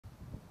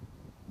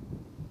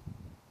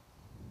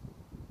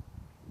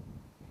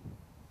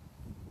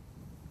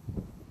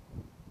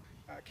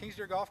Kings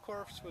Deer Golf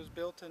Course was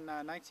built in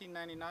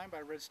 1999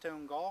 by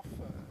Redstone Golf.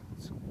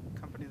 It's a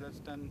company that's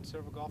done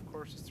several golf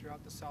courses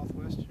throughout the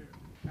Southwest here.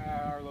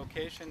 Our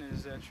location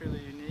is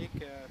truly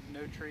unique.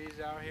 No trees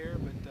out here,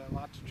 but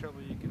lots of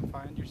trouble you can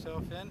find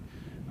yourself in.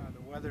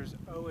 The weather's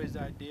always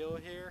ideal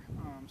here,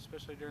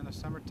 especially during the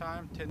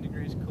summertime. 10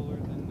 degrees cooler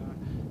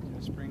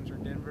than Springs or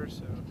Denver,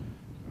 so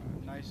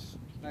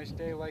nice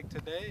day like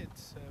today.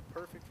 It's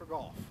perfect for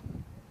golf.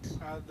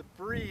 The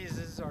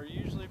breezes are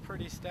usually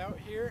pretty stout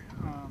here,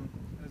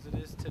 as it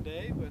is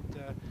today, but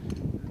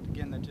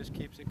again, that just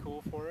keeps it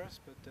cool for us.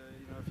 But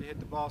if you hit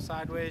the ball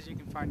sideways, you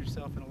can find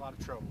yourself in a lot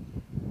of trouble.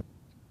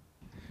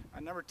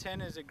 Number 10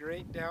 is a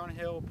great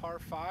downhill par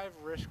 5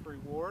 risk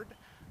reward.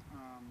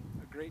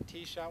 A great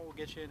tee shot will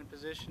get you in a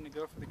position to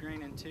go for the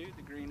green in 2.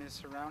 The green is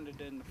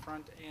surrounded in the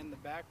front and the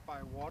back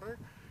by water,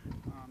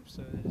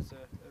 so it is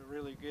a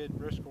really good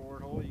risk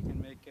reward hole. You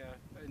can make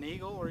an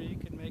eagle, or you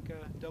can make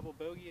a double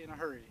bogey in a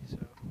hurry. So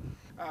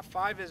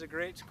 5 is a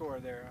great score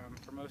there.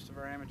 For most of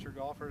our amateur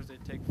golfers, they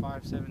take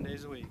 5-7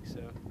 days a week.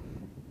 So